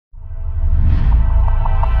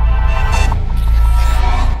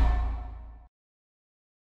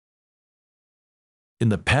In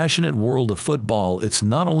the passionate world of football, it's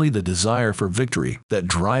not only the desire for victory that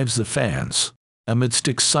drives the fans. Amidst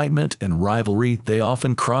excitement and rivalry, they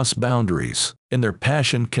often cross boundaries, and their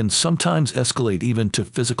passion can sometimes escalate even to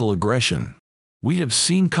physical aggression. We have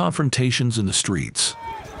seen confrontations in the streets,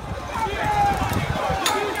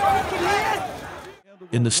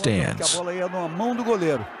 in the stands.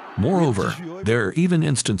 Moreover, there are even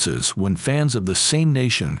instances when fans of the same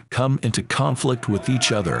nation come into conflict with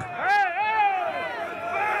each other.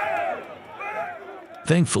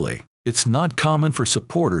 Thankfully, it's not common for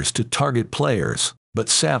supporters to target players, but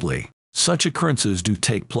sadly, such occurrences do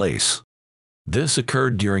take place. This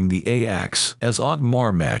occurred during the Ajax as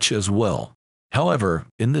Alkmaar match as well. However,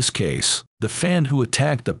 in this case, the fan who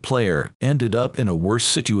attacked the player ended up in a worse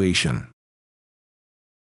situation.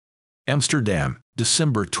 Amsterdam,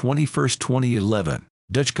 December 21, 2011,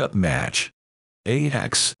 Dutch Cup match.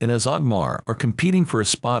 Ajax and AS Alkmaar are competing for a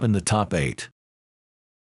spot in the top 8.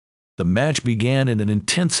 The match began in an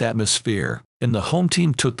intense atmosphere, and the home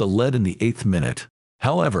team took the lead in the 8th minute.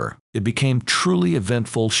 However, it became truly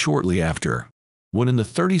eventful shortly after, when in the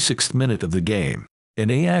 36th minute of the game, an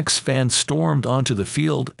Ajax fan stormed onto the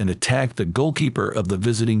field and attacked the goalkeeper of the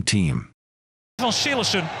visiting team. Van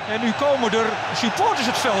Sillessen. En nu komen er supporters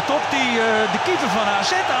het veld op die de keeper van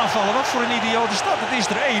AZ aanvallen. Wat voor een idiote stad. Het is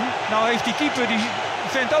er één. Nou heeft die keeper die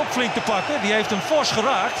vent ook flink te pakken. Die heeft hem fors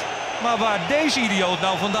geraakt. Maar waar deze idioot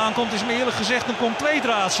nou vandaan komt is me eerlijk gezegd een compleet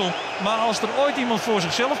raadsel. Maar als er ooit iemand voor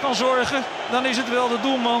zichzelf kan zorgen, dan is het wel de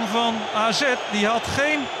doelman van AZ. Die had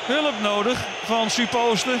geen hulp nodig van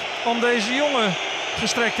supposten om deze jongen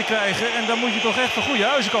gestrekt te krijgen. En dan moet je toch echt van goede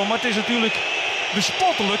huizen komen. Maar het is natuurlijk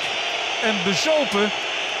bespottelijk en bezopen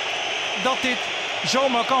dat dit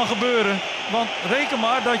zomaar kan gebeuren. Want reken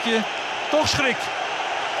maar dat je toch schrikt.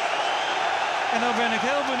 En dan ben ik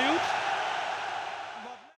heel benieuwd.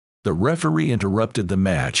 The referee interrupted the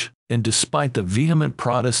match, and despite the vehement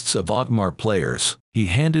protests of Alkmaar players, he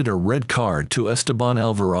handed a red card to Esteban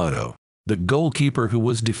Alvarado, the goalkeeper who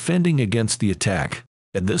was defending against the attack.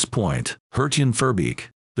 At this point, Hertjan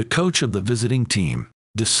Verbeek, the coach of the visiting team,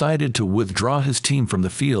 decided to withdraw his team from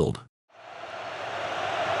the field.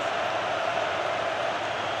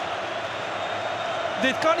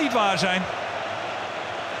 Dit kan niet waar zijn.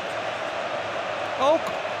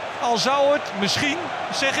 Ook al zou het misschien,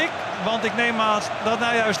 zeg ik, want ik neem aan dat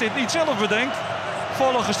hij juist dit niet zelf bedenkt,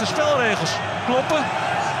 volgens de spelregels kloppen.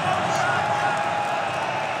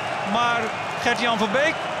 Maar Gert-Jan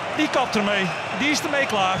Verbeek, die kapt ermee. Die is ermee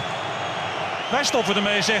klaar. Wij stoppen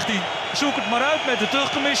ermee, zegt hij. Zoek het maar uit met de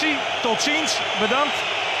terugcommissie. Tot ziens, bedankt.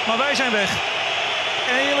 Maar wij zijn weg.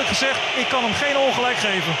 En eerlijk gezegd, ik kan hem geen ongelijk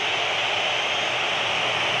geven.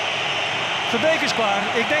 Verbeek is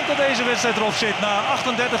klaar. Ik denk dat deze wedstrijd erop zit na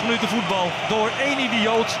 38 minuten voetbal. Door één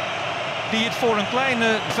idioot die het voor een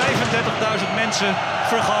kleine 35.000 mensen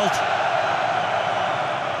vergalt.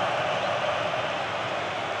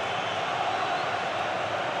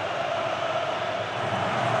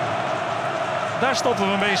 Daar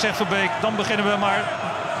stoppen we mee, zegt Verbeek. Dan beginnen we maar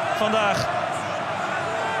vandaag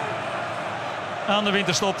aan de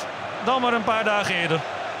winterstop. Dan maar een paar dagen eerder.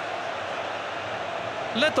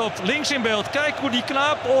 Let op, links in beeld. Kijk hoe die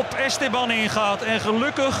knaap op Esteban ingaat. En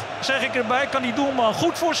gelukkig, zeg ik erbij, kan die doelman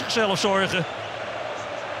goed voor zichzelf zorgen.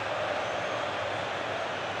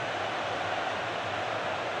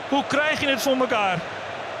 Hoe krijg je het voor elkaar?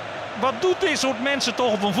 Wat doet dit soort mensen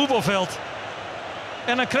toch op een voetbalveld?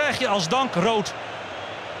 En dan krijg je als dank rood.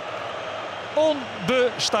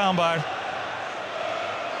 Onbestaanbaar.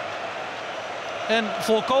 En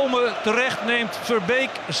volkomen terecht neemt Verbeek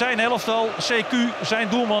zijn elftal, CQ, zijn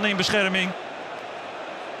doelman in bescherming.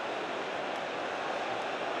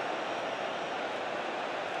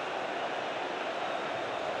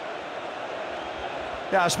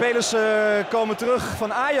 Ja, spelers komen terug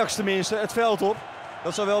van Ajax tenminste het veld op.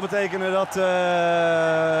 Dat zou wel betekenen dat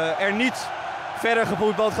er niet verder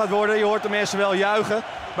gevoetbald gaat worden. Je hoort de mensen wel juichen,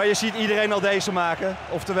 maar je ziet iedereen al deze maken.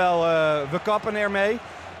 Oftewel, we kappen ermee.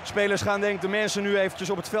 Spelers gaan denk ik de mensen nu eventjes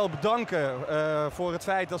op het veld bedanken voor het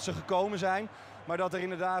feit dat ze gekomen zijn. Maar dat er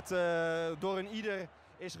inderdaad door een ieder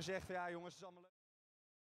is gezegd van ja jongens, het is allemaal leuk.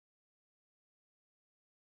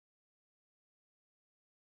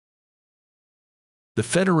 The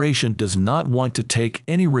Federation does not want to take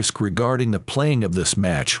any risk regarding the playing of this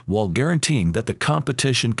match while guaranteeing that the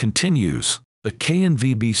competition continues. A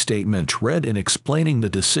KNVB statement read in explaining the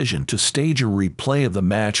decision to stage a replay of the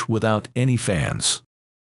match without any fans.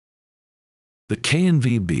 The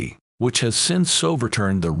KNVB, which has since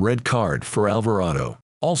overturned the red card for Alvarado,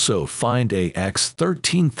 also fined Ajax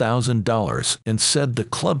 $13,000 and said the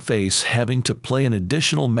club face having to play an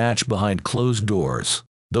additional match behind closed doors,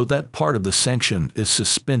 though that part of the sanction is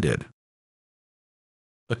suspended.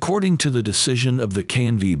 According to the decision of the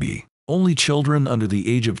KNVB, only children under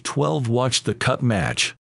the age of 12 watched the cup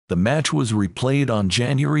match. The match was replayed on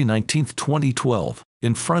January 19, 2012,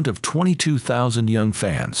 in front of 22,000 young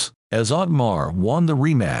fans, as Alkmaar won the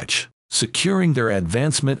rematch, securing their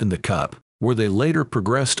advancement in the cup, where they later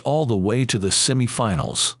progressed all the way to the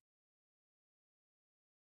semi-finals.